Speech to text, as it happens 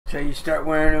So you start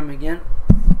wearing them again?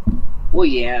 Well,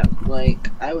 yeah, like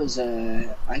I was,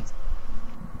 the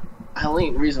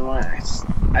only reason why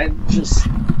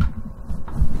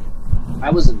I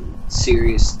wasn't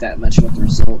serious that much about the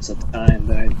results at the time,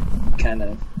 but I kind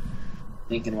of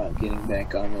thinking about getting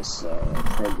back on this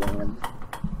program.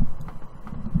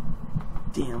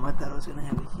 Damn, I thought I was gonna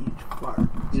have a huge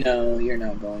fart. No, you're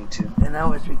not going to. And I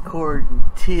was recording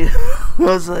too. I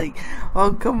was like,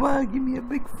 oh come on, give me a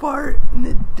big fart, and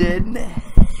it didn't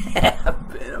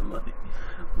happen. I'm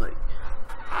like,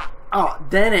 oh,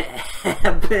 then it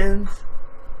happens.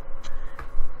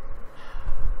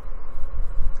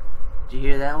 Did you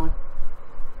hear that one?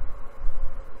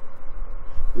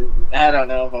 I don't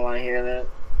know if I want to hear that.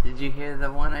 Did you hear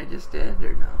the one I just did,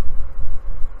 or no?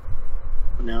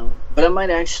 No, but I might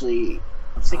actually.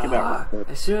 I'm thinking about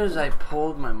As soon as I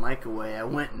pulled my mic away, I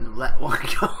went and let one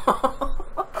go.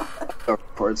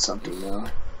 record something though.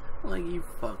 Like, you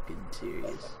fucking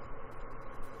serious?